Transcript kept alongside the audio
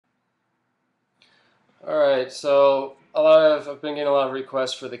Alright, so I've been getting a lot of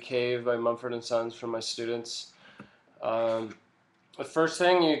requests for The Cave by Mumford and Sons from my students. Um, the first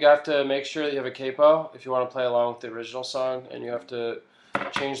thing, you have to make sure that you have a capo if you want to play along with the original song, and you have to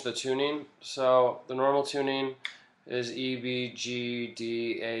change the tuning. So the normal tuning is E, B, G,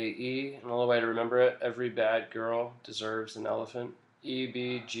 D, A, E, and the only way to remember it, every bad girl deserves an elephant. E,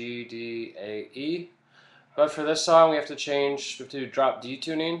 B, G, D, A, E. But for this song, we have to do drop D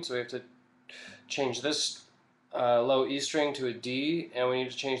tuning, so we have to change this low E string to a D, and we need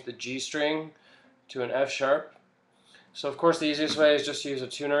to change the G string to an F sharp. So of course the easiest way is just to use a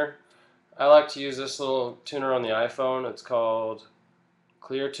tuner. I like to use this little tuner on the iPhone. It's called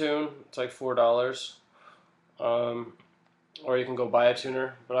Clear Tune. It's like $4. Um, or you can go buy a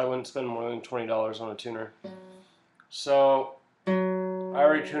tuner, but I wouldn't spend more than $20 on a tuner. So I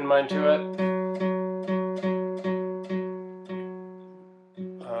already tuned mine to it.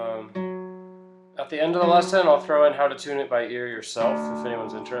 At the end of the lesson, I'll throw in how to tune it by ear yourself if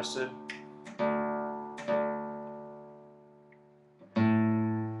anyone's interested.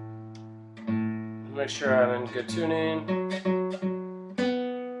 Make sure I'm in good tuning.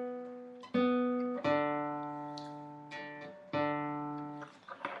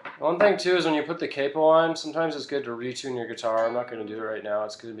 One thing too is when you put the capo on, sometimes it's good to retune your guitar. I'm not going to do it right now,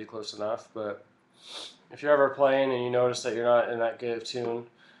 it's going to be close enough, but if you're ever playing and you notice that you're not in that good of tune,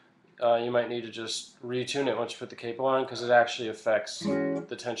 you might need to just retune it once you put the capo on, because it actually affects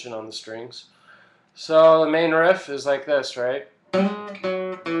the tension on the strings. So the main riff is like this, right?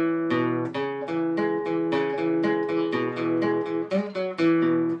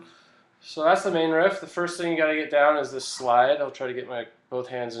 So that's the main riff. The first thing you got to get down is this slide. I'll try to get my both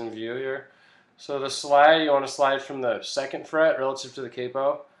hands in view here. So the slide, you want to slide from the 2nd fret relative to the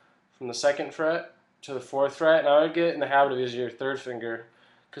capo, from the 2nd fret to the 4th fret. And I would get in the habit of using your 3rd finger,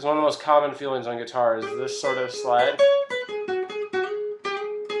 because one of the most common feelings on guitar is this sort of slide. So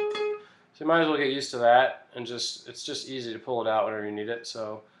you might as well get used to that, and it's just easy to pull it out whenever you need it.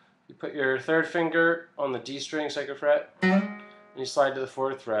 So you put your 3rd finger on the D string, 2nd fret, and you slide to the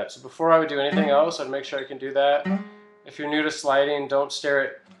 4th fret. So before I would do anything else, I'd make sure I can do that. If you're new to sliding, don't stare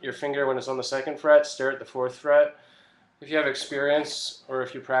at your finger when it's on the 2nd fret, stare at the 4th fret. If you have experience, or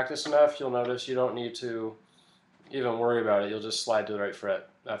if you practice enough, you'll notice you don't need to even worry about it. You'll just slide to the right fret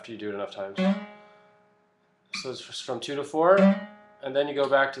after you do it enough times. So it's from 2 to 4, and then you go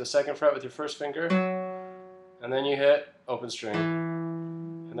back to the 2nd fret with your 1st finger, and then you hit open string,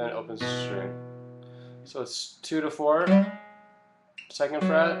 and then open string. So it's 2 to 4, 2nd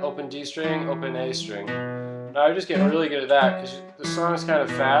fret, open D string, open A string. Now I just get really good at that, because the song is kind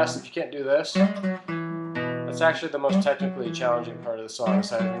of fast. If you can't do this, that's actually the most technically challenging part of the song,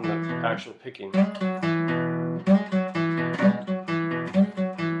 aside from the actual picking.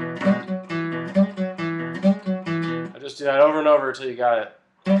 I just do that over and over until you got it.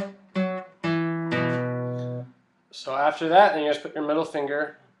 So after that, then you just put your middle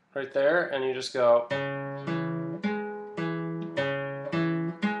finger right there, and you just go.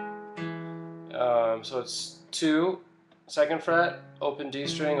 So it's 2, 2nd fret, open D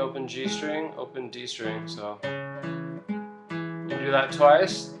string, open G string, open D string. So you do that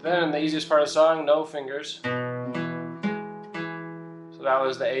twice. Then the easiest part of the song, no fingers. So that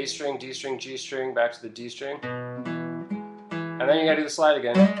was the A string, D string, G string, back to the D string. And then you gotta do the slide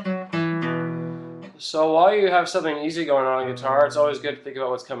again. So while you have something easy going on guitar, it's always good to think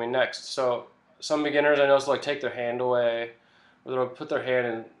about what's coming next. So some beginners I know like take their hand away, or they'll put their hand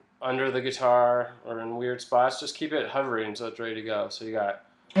in under the guitar or in weird spots. Just keep it hovering until it's ready to go. So you got.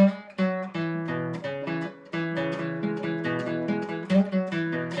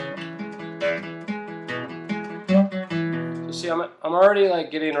 So see, I'm already like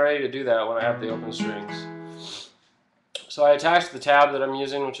getting ready to do that when I have the open strings. So I attached the tab that I'm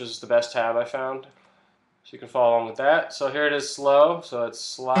using, which is the best tab I found. So you can follow along with that. So here it is slow. So it's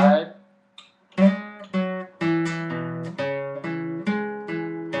slide.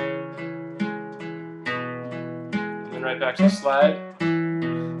 Right back to the slide.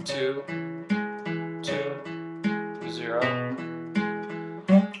 2, 2, 0.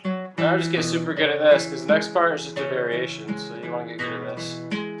 Now I just get super good at this, because the next part is just a variation, so you want to get good at this.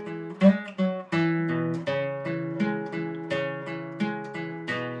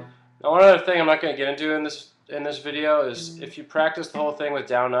 Now one other thing I'm not going to get into in this video is if you practice the whole thing with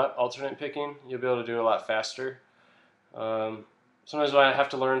down-up alternate picking, you'll be able to do it a lot faster. Sometimes when I have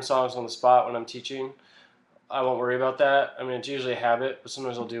to learn songs on the spot when I'm teaching, I won't worry about that. I mean, it's usually a habit, but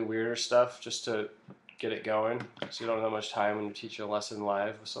sometimes I'll do weirder stuff just to get it going, so you don't have that much time when you teach a lesson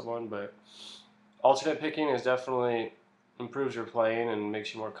live with someone. But alternate picking is definitely improves your playing and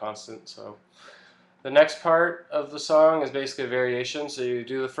makes you more constant. So The next part of the song is basically a variation, so you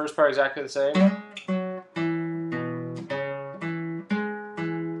do the first part exactly the same.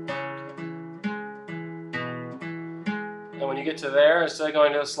 And when you get to there, instead of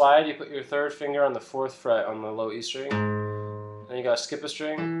going to the slide, you put your third finger on the 4th fret on the low E string. Then you gotta skip a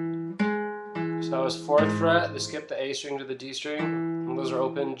string. So that was 4th fret, they skip the A string to the D string. And those are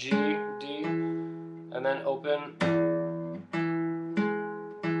open G, D, and then open.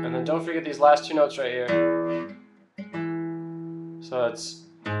 And then don't forget these last 2 notes right here. So it's.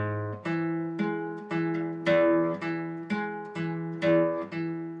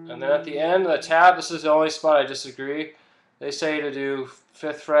 And then at the end of the tab, this is the only spot I disagree. They say to do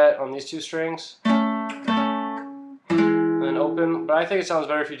 5th fret on these 2 strings. And then open, but I think it sounds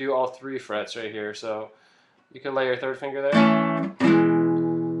better if you do all 3 frets right here. So you can lay your 3rd finger there.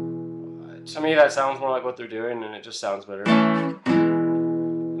 To me, that sounds more like what they're doing, and it just sounds better.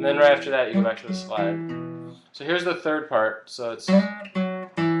 And then right after that, you go back to the slide. So here's the 3rd part. So it's. So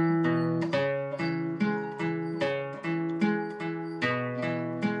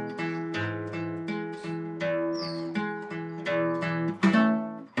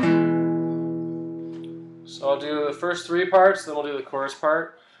I'll do the first 3 parts, then we'll do the chorus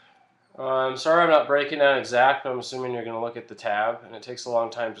part. Sorry I'm not breaking down exact, but I'm assuming you're going to look at the tab, and it takes a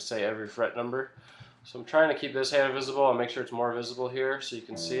long time to say every fret number. So I'm trying to keep this hand visible and make sure it's more visible here so you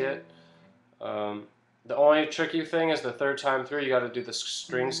can see it. The only tricky thing is the 3rd time through, you got to do the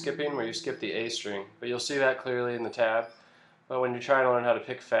string skipping where you skip the A string. But you'll see that clearly in the tab. But when you're trying to learn how to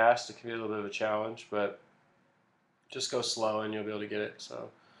pick fast, it can be a little bit of a challenge, but just go slow and you'll be able to get it. So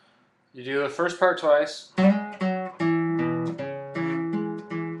you do the first part twice.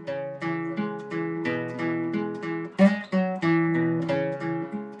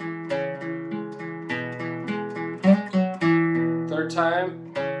 Third time.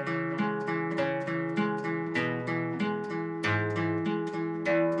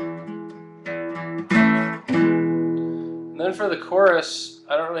 And then for the chorus,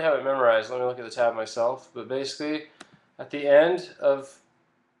 I don't really have it memorized. Let me look at the tab myself. But basically, at the end of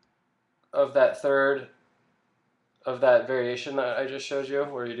that third, of that variation that I just showed you,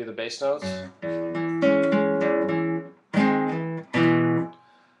 where you do the bass notes, then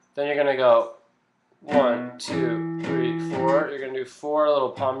you're going to go 1, 2, 3, 4. You're going to do 4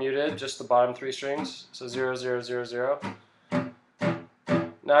 little palm muted, just the bottom 3 strings. So 0, 0, 0, 0.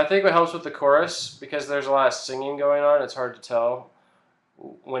 Now I think what helps with the chorus, because there's a lot of singing going on, it's hard to tell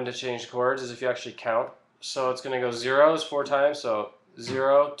when to change chords, is if you actually count. So it's going to go zeros 4 times, so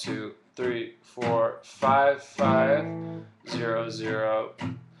 0, 2, 3, 4, 5, 5, 0, 0.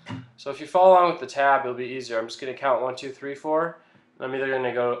 So if you follow along with the tab, it'll be easier. I'm just going to count 1, 2, 3, 4. And I'm either going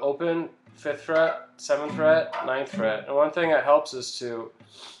to go open, 5th fret, 7th fret, 9th fret. And one thing that helps is to,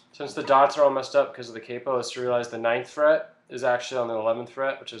 since the dots are all messed up because of the capo, is to realize the 9th fret is actually on the 11th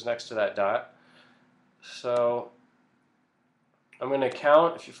fret, which is next to that dot. So I'm going to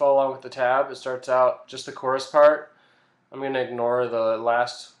count. If you follow along with the tab, it starts out just the chorus part. I'm going to ignore the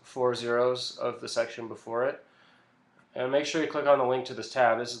last 4 zeros of the section before it. And make sure you click on the link to this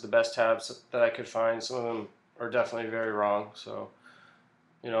tab. This is the best tabs that I could find. Some of them are definitely very wrong. So,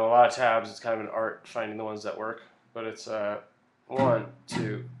 you know, a lot of tabs, it's kind of an art finding the ones that work. But it's 1,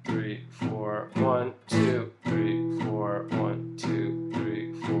 2, 3, 4, 1, 2, 3, 4, 1, 2,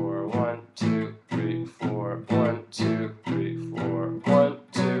 3, 4, 1, 2, 3, 4, 1, 2, 3, 4, 1,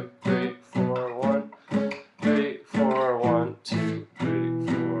 2, 3, 4, 1, 3, 4, 1, 2, 3,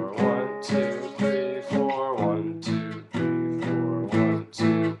 4, 1, 2, 3, 4, 1, 2, 3, 4, 1,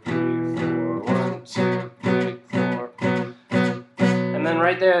 2, 3, 4, 1, 2, 3, 4. And then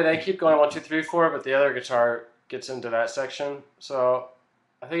right there, they keep going 1, 2, 3, 4, but the other guitar gets into that section. So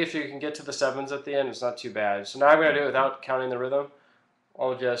I think if you can get to the 7s at the end, it's not too bad. So now I'm going to do it without counting the rhythm.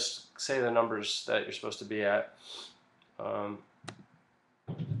 I'll just say the numbers that you're supposed to be at.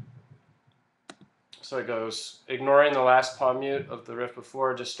 So it goes, ignoring the last palm mute of the riff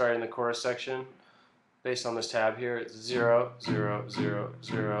before, just starting the chorus section. Based on this tab here, it's 0, 0, 0,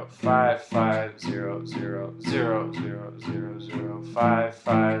 0, 5, 5, 0, 0, 0, 0, 0, 0, 5,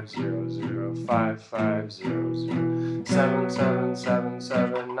 5, 0, 0, 5, 5, 0, 0, 7, 7, 7,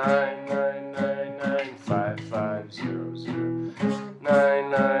 7, 9, 9, 9, 9, 5, 5, 0, 0,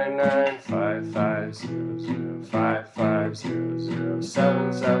 9, 9, 9, 5, 5, 0, 0, 5, 5, 0, 0,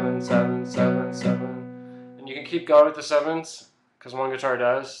 7, 7, 7, 7, 7. And you can keep going with the 7s, because one guitar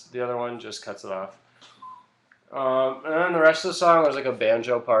does, the other one just cuts it off. And then the rest of the song, there's like a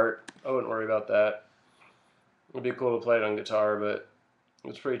banjo part. I wouldn't worry about that. It'd be cool to play it on guitar, but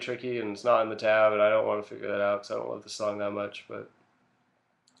it's pretty tricky and it's not in the tab, and I don't want to figure that out because I don't love the song that much. But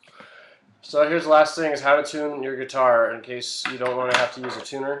So here's the last thing, is how to tune your guitar in case you don't want to have to use a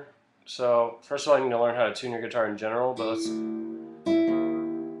tuner. So first of all, you need to learn how to tune your guitar in general, but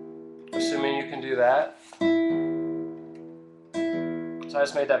assuming you can do that. So I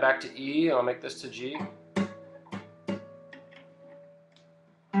just made that back to E, and I'll make this to G.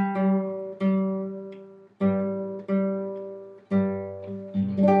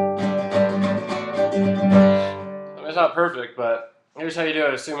 It's not perfect, but here's how you do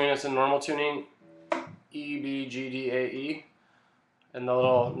it, assuming it's in normal tuning. E, B, G, D, A, E. And the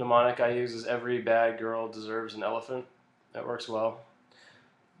little mnemonic I use is every bad girl deserves an elephant. That works well.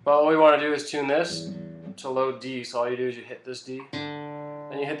 But what we want to do is tune this to low D. So all you do is you hit this D.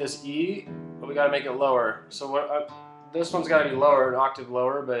 Then you hit this E, but we got to make it lower. So this one's got to be lower, an octave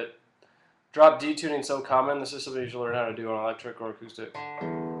lower, but drop D tuning is so common. This is something you should learn how to do on electric or acoustic.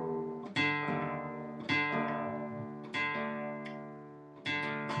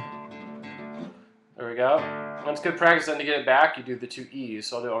 There we go. And it's good practice. Then to get it back, you do the two E's.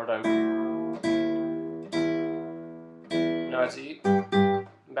 So I'll do it one more time. Now it's E.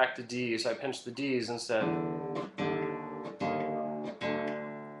 Back to D. So I pinch the D's instead.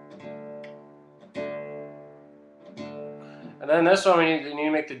 And then this one, you need to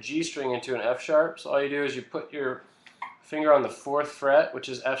make the G string into an F sharp. So all you do is you put your finger on the 4th fret, which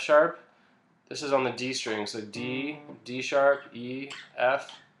is F sharp. This is on the D string. So D, D sharp, E,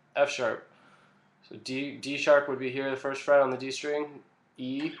 F, F sharp. So D sharp would be here, the 1st fret on the D string,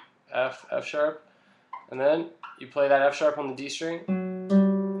 E, F, F sharp, and then you play that F sharp on the D string, and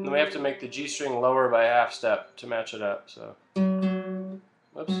then we have to make the G string lower by a half step to match it up. So,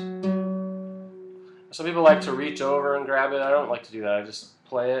 whoops. Some people like to reach over and grab it. I don't like to do that. I just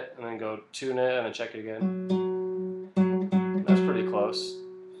play it and then go tune it and then check it again. That's pretty close.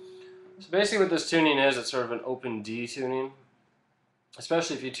 So basically what this tuning is, it's sort of an open D tuning.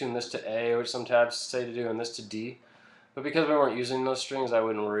 Especially if you tune this to A, which some tabs say to do, and this to D. But because we weren't using those strings, I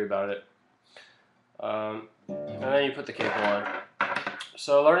wouldn't worry about it. And then you put the capo on.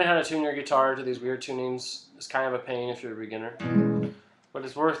 So learning how to tune your guitar to these weird tunings is kind of a pain if you're a beginner. But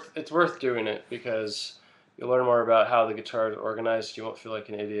it's worth doing it because you'll learn more about how the guitar is organized. You won't feel like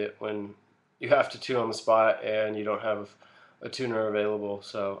an idiot when you have to tune on the spot and you don't have a tuner available.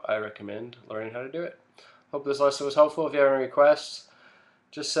 So I recommend learning how to do it. Hope this lesson was helpful. If you have any requests,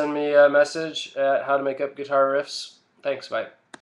 just send me a message at How to Make Up Guitar Riffs. Thanks, bye.